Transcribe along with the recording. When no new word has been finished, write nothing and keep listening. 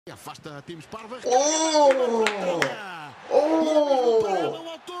Oh! Oh!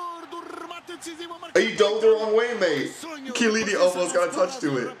 You dove the wrong way, mate. Kean almost got a touch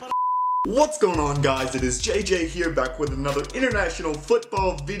to it. What's going on, guys? It is JJ here, back with another international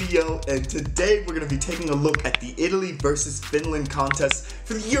football video, and today we're going to be taking a look at the Italy versus Finland contest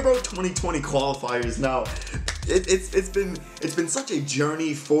for the Euro 2020 qualifiers. Now, it's been such a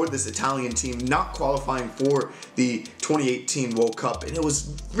journey for this Italian team, not qualifying for the 2018 World Cup, and it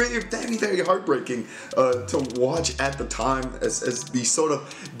was really very heartbreaking to watch at the time as the sort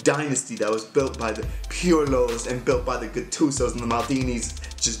of dynasty that was built by the Pirlos and built by the Gattusos and the Maldinis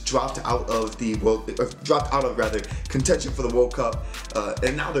just dropped out of contention for the World Cup,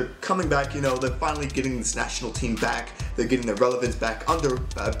 and now they're coming back. You know, they're finally getting this national team back. They're getting their relevance back under,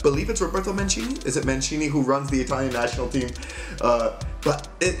 I believe it's Roberto Mancini. Is it Mancini who runs the Italian national team? But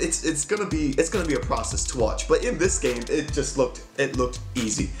it's gonna be a process to watch. But in this game, it looked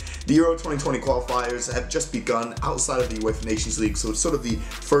easy. The Euro 2020 qualifiers have just begun outside of the UEFA Nations League, so it's sort of the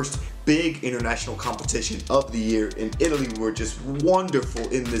first big international competition of the year, and Italy were just wonderful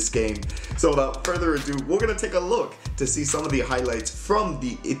in this game. So without further ado, we're going to take a look to see some of the highlights from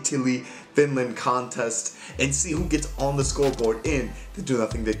the Italy-Finland contest and see who gets on the scoreboard in the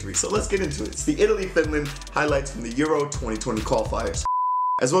 2-0 victory. So let's get into it. It's the Italy-Finland highlights from the Euro 2020 qualifiers.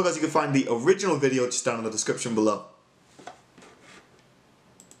 As well as you can find the original video just down in the description below.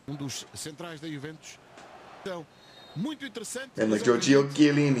 Muito interessante. And like Giorgio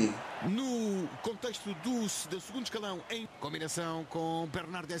Chiellini. No contexto do segundo escalão em combinação com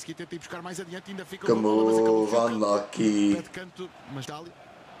Bernardeschi, tenta ir buscar mais adiante, ainda fica Come on, unlucky. Pé de canto, mas Italia.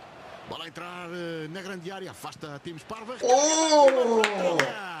 Bola a entrar na grande área, afasta Times Parva. Oh!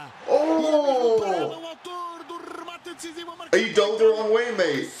 Oh! Are you dove the wrong way,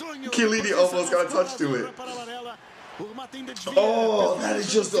 mate? Chiellini almost got a touch to it. Oh, that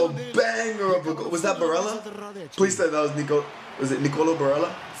is just a banger of a goal. Was that Barella? Please say that was Nicolo. Was it Nicolo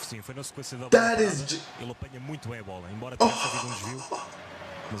Barella? That is just...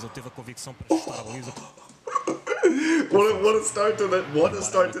 What a start to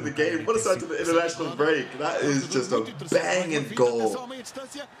the game. What a start to the international break. That is just a banging goal.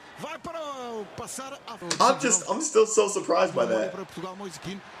 I'm still so surprised by that.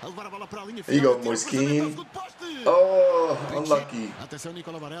 There you go, Moise. Oh, unlucky.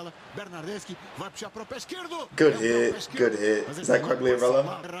 Good hit, good hit. Is that Qualifiers?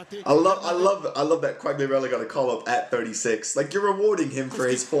 I love that Qualifiers got a call up at 36. Like, you're rewarding him for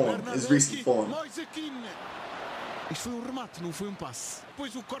his form, his recent form.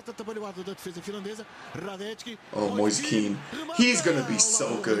 Oh, Moise Kean. He's gonna be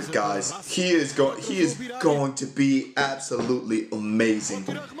so good, guys. He is going to be absolutely amazing.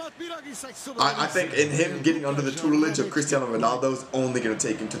 I think in him getting under the tutelage of Cristiano Ronaldo is only gonna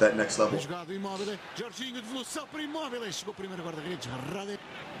take him to that next level.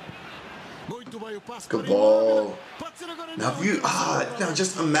 Good ball. Now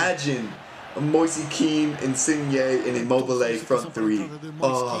just imagine Moise Kean, Insigne, and Immobile front three.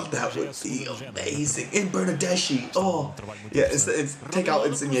 Oh, that would be amazing. In Bernardeschi. Oh, yeah. Take out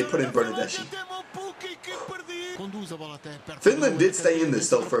Insigne, put in Bernardeschi. Finland did stay in this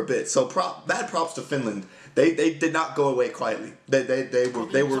though for a bit, so bad props to Finland. They did not go away quietly. They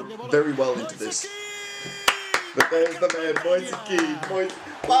were very well into this. But there's the man, Moise Kean.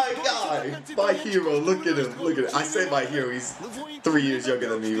 My guy, my hero. Look at him. Look at it. I say my hero. He's 3 years younger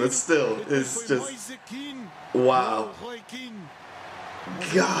than me, but still, it's just wow.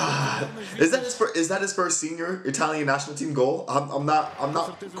 God, is that his first senior Italian national team goal? I'm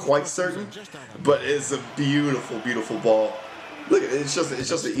not quite certain, but it's a beautiful ball. Look at it. It's just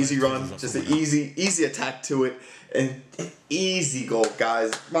an easy run, just an easy attack to it, and easy goal,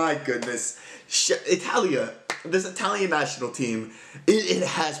 guys. My goodness, Italia. This Italian national team, it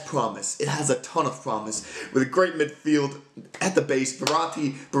has promise. It has a ton of promise. With a great midfield at the base,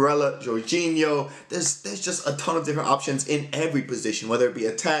 Verratti, Barella, Jorginho. There's just a ton of different options in every position, whether it be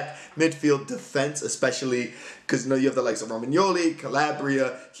attack, midfield, defense, especially because you have the likes of Romagnoli,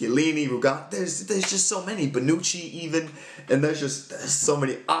 Calabria, Chiellini, Ruga. There's just so many. Bonucci even, and there's so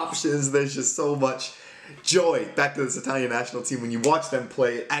many options. There's just so much joy back to this Italian national team when you watch them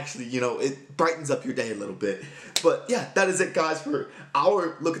play. Actually, it brightens up your day a little bit. But yeah, that is it, guys, for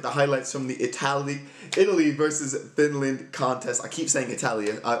our look at the highlights from the Italy versus Finland contest. I keep saying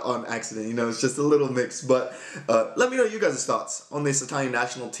Italia on accident, it's just a little mix. But let me know you guys' thoughts on this Italian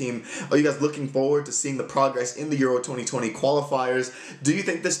national team. Are you guys looking forward to seeing the progress in the Euro 2020 qualifiers? Do you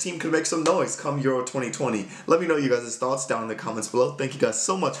think this team could make some noise come Euro 2020? Let me know you guys' thoughts down in the comments below. Thank you guys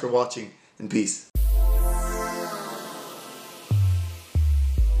so much for watching, and peace.